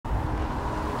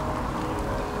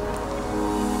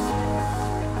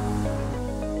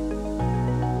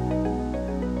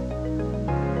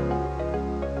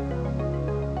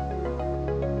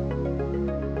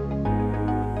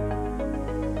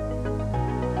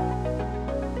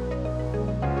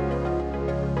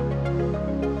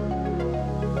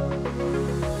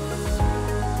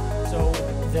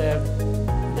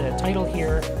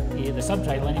the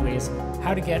subtitle anyways,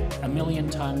 how to get 1 million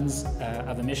tons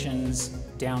of emissions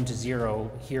down to zero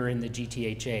here in the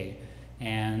GTHA.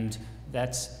 And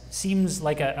that seems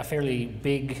like a fairly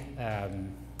big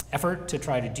effort to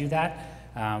try to do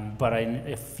that. But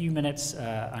in a few minutes,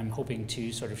 I'm hoping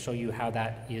to sort of show you how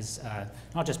that is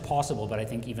not just possible, but I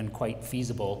think even quite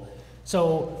feasible.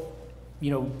 So,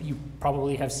 you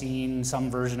probably have seen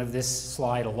some version of this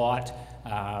slide a lot,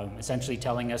 essentially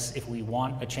telling us if we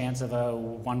want a chance of a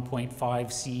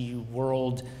 1.5 C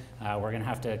world, we're going to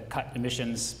have to cut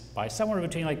emissions by somewhere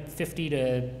between like 50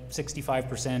 to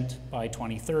 65% by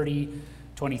 2030.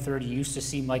 2030 used to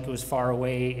seem like it was far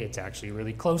away. It's actually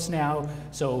really close now.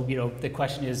 So, the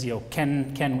question is,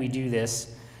 can we do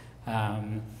this?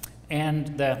 And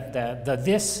the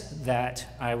this that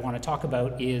I want to talk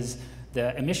about is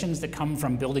the emissions that come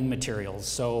from building materials.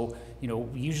 So,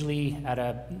 usually at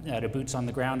a boots on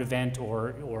the ground event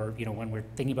or when we're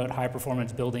thinking about high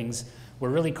performance buildings, we're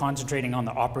really concentrating on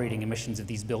the operating emissions of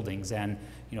these buildings. And,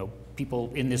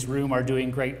 people in this room are doing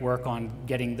great work on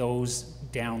getting those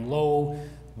down low.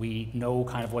 We know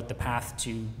kind of what the path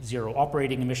to zero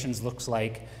operating emissions looks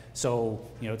like. So,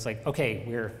 it's like,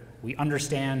 okay, we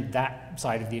understand that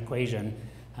side of the equation.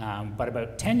 But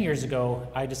about 10 years ago,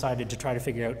 I decided to try to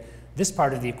figure out this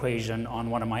part of the equation on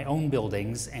one of my own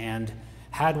buildings, and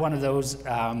had one of those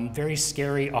very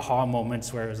scary aha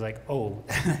moments where it was like, oh,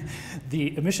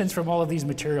 the emissions from all of these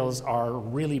materials are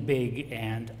really big,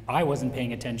 and I wasn't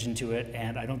paying attention to it,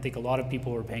 and I don't think a lot of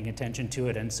people were paying attention to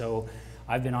it. And so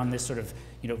I've been on this sort of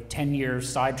 10-year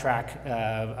sidetrack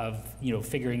of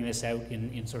figuring this out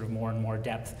in sort of more and more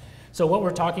depth. So what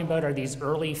we're talking about are these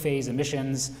early phase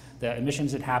emissions, the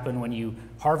emissions that happen when you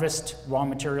harvest raw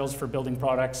materials for building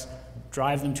products,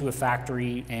 drive them to a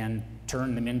factory, and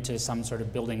turn them into some sort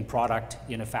of building product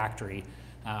in a factory.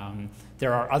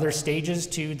 There are other stages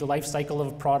to the life cycle of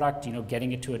a product,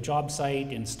 getting it to a job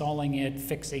site, installing it,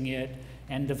 fixing it,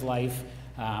 end of life.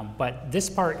 But this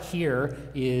part here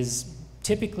is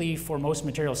typically, for most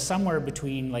materials, somewhere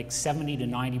between like 70 to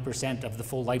 90% of the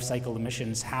full life cycle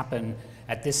emissions happen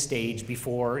at this stage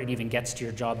before it even gets to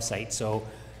your job site. So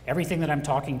everything that I'm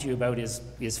talking to you about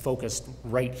is focused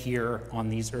right here on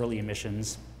these early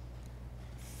emissions.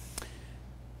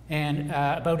 And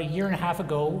about 1.5 years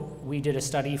ago, we did a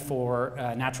study for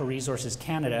Natural Resources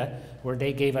Canada, where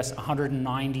they gave us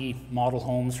 190 model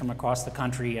homes from across the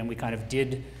country, and we kind of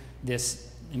did this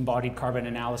embodied carbon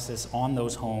analysis on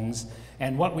those homes.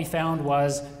 And what we found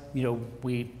was,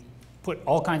 we put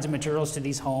all kinds of materials to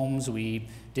these homes. We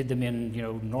did them in,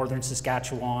 northern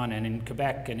Saskatchewan and in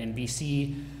Quebec and in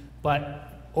BC. But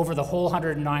over the whole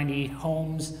 190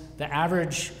 homes, the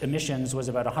average emissions was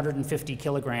about 150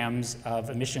 kilograms of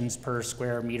emissions per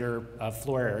square meter of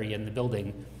floor area in the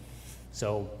building.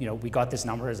 So, we got this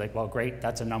number. It's like, well, great,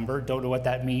 that's a number. Don't know what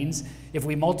that means. If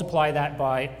we multiply that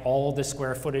by all the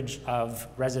square footage of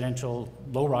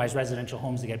low-rise residential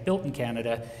homes that get built in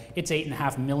Canada, it's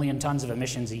 8.5 million tons of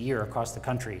emissions a year across the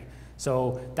country.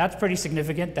 So that's pretty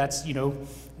significant. That's,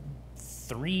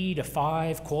 3 to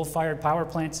 5 coal-fired power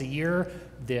plants a year,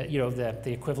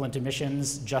 the equivalent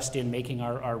emissions just in making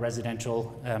our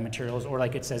residential materials, or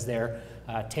like it says there,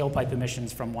 tailpipe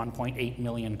emissions from 1.8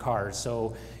 million cars.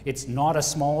 So it's not a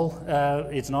small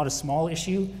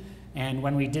issue. And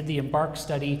when we did the EMBARC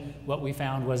study, what we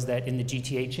found was that in the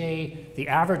GTHA, the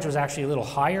average was actually a little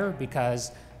higher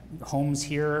because homes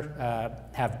here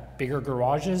have bigger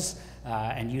garages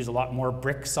and use a lot more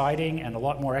brick siding and a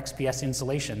lot more XPS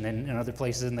insulation than in other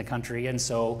places in the country. And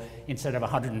so instead of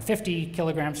 150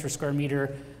 kilograms per square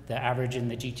meter, the average in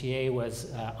the GTA was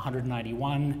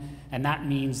 191. And that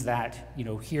means that,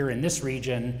 here in this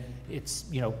region, it's,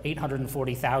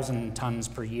 840,000 tons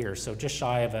per year. So just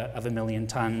shy of a million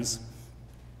tons.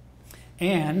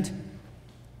 And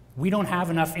we don't have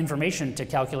enough information to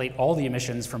calculate all the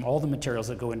emissions from all the materials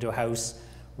that go into a house.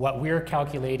 What we're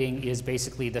calculating is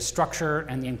basically the structure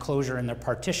and the enclosure and their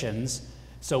partitions.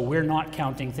 So we're not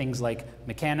counting things like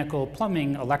mechanical,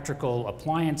 plumbing, electrical,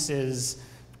 appliances,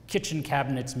 kitchen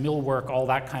cabinets, millwork, all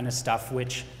that kind of stuff,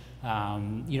 which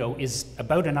is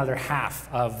about another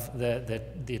half of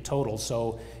the total.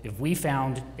 So if we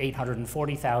found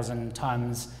 840,000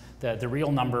 tons, the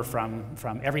real number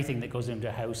from everything that goes into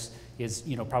a house is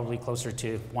probably closer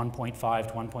to 1.5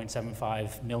 to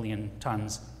 1.75 million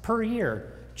tons per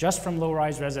year, just from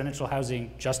low-rise residential housing,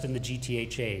 just in the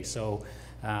GTHA. So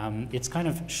it's kind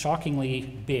of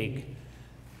shockingly big.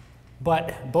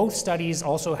 But both studies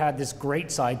also had this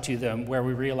great side to them where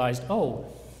we realized, oh,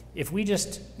 if we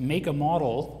just make a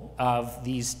model of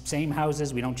these same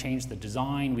houses, we don't change the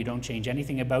design, we don't change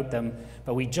anything about them,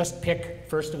 but we just pick,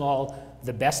 first of all,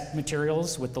 the best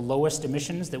materials with the lowest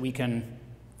emissions that we can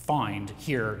find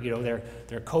here. You know,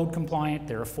 they're code compliant,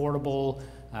 they're affordable,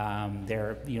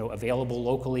 they're, you know, available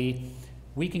locally.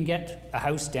 We can get a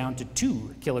house down to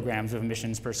 2 kilograms of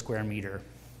emissions per square meter.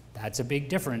 That's a big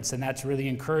difference, and that's really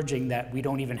encouraging that we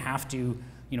don't even have to,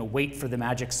 you know, wait for the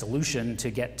magic solution to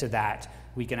get to that.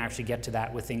 We can actually get to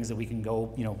that with things that we can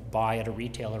go, you know, buy at a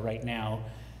retailer right now.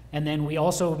 And then we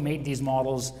also made these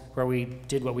models where we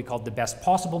did what we called the best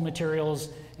possible materials,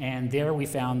 and there we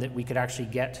found that we could actually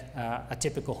get a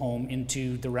typical home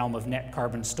into the realm of net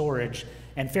carbon storage,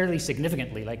 and fairly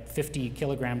significantly, like 50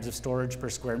 kilograms of storage per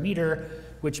square meter,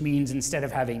 which means instead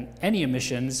of having any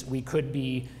emissions, we could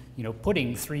be, you know,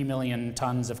 putting 3 million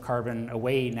tons of carbon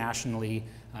away nationally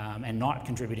and not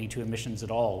contributing to emissions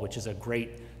at all, which is a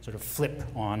great sort of flip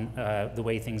on the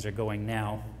way things are going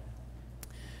now.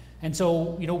 And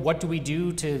so, you know, what do we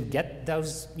do to get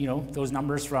those, you know, those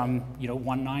numbers from, you know,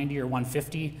 190 or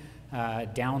 150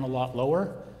 down a lot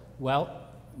lower? Well,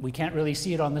 we can't really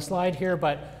see it on the slide here,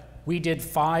 but we did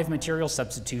 5 material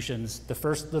substitutions. The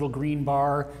first little green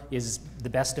bar is the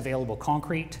best available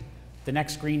concrete. The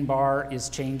next green bar is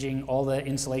changing all the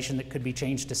insulation that could be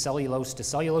changed to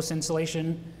cellulose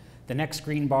insulation. The next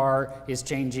green bar is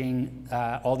changing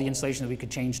all the insulation that we could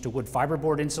change to wood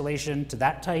fiberboard insulation to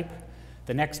that type.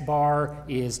 The next bar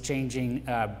is changing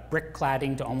brick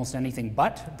cladding to almost anything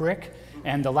but brick.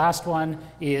 And the last one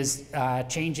is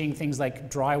changing things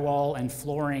like drywall and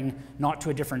flooring, not to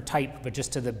a different type, but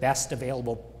just to the best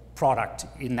available product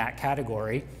in that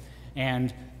category.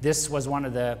 And this was one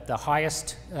of the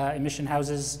highest emission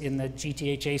houses in the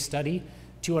GTHA study,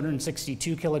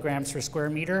 262 kilograms per square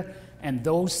meter. And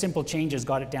those simple changes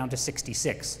got it down to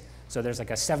 66. So there's like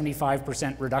a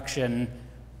 75% reduction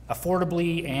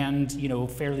affordably and, you know,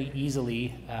 fairly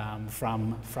easily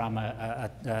from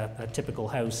a typical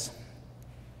house.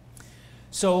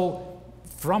 So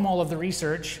from all of the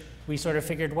research, we sort of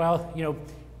figured, well, you know,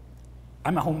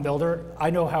 I'm a home builder. I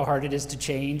know how hard it is to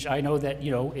change. I know that,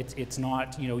 you know, it's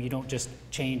not, you know, you don't just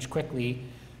change quickly.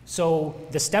 So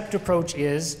the stepped approach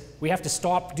is we have to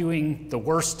stop doing the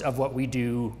worst of what we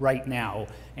do right now.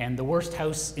 And the worst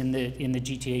house in the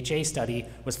GTHA study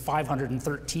was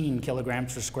 513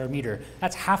 kilograms per square meter.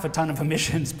 That's half a ton of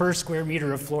emissions per square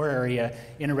meter of floor area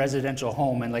in a residential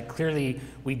home. And like clearly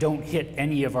we don't hit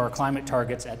any of our climate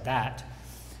targets at that.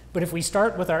 But if we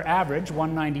start with our average,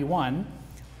 191,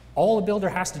 all a builder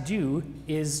has to do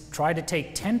is try to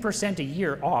take 10% a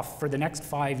year off for the next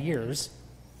 5 years,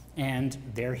 and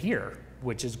they're here,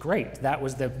 which is great. That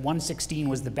was the 116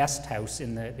 was the best house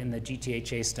in the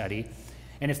GTHA study.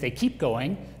 And if they keep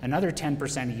going, another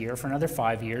 10% a year for another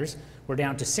 5 years, we're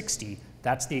down to 60.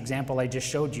 That's the example I just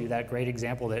showed you, that great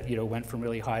example that, you know, went from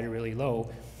really high to really low.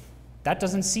 That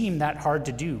doesn't seem that hard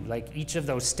to do. Like each of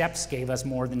those steps gave us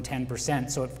more than 10%.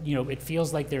 So, you know, it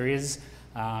feels like there is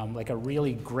like a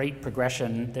really great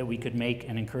progression that we could make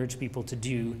and encourage people to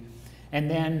do. And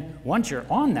then once you're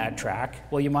on that track,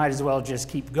 well, you might as well just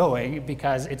keep going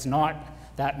because it's not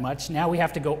that much. Now we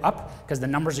have to go up because the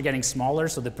numbers are getting smaller,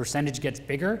 so the percentage gets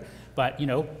bigger. But, you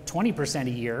know, 20% a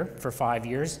year for 5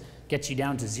 years gets you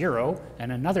down to 0,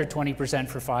 and another 20%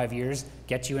 for 5 years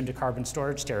gets you into carbon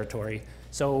storage territory.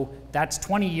 So that's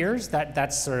 20 years.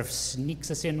 That sort of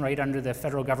sneaks us in right under the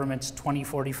federal government's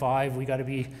 2045. We got to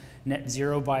be net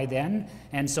zero by then.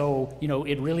 And so, you know,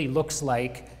 it really looks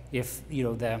like if, you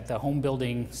know, the home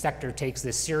building sector takes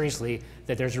this seriously,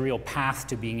 that there's a real path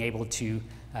to being able to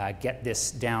get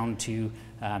this down to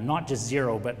not just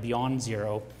 0, but beyond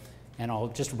 0. And I'll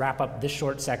just wrap up this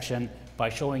short section by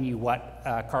showing you what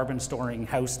a carbon storing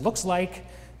house looks like.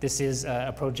 This is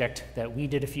a project that we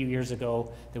did a few years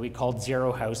ago that we called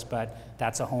Zero House, but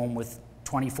that's a home with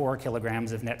 24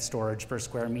 kilograms of net storage per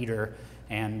square meter,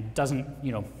 and doesn't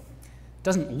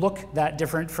look that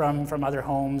different from other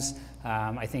homes.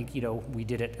 I think, you know, we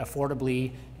did it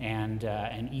affordably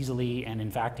and easily, and in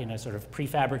fact in a sort of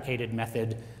prefabricated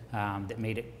method that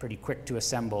made it pretty quick to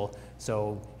assemble.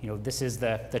 So, you know, this is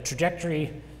the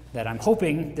trajectory that I'm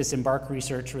hoping this EMBARC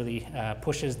research really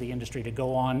pushes the industry to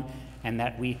go on, and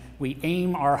that we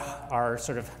aim our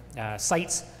sort of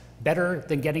sites better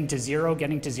than getting to 0.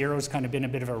 Getting to 0 has kind of been a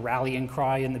bit of a rallying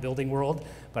cry in the building world,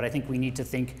 but I think we need to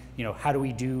think, you know, how do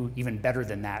we do even better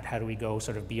than that? How do we go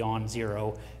sort of beyond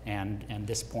 0? And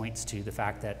this points to the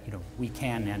fact that, you know, we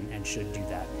can and should do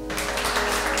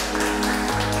that.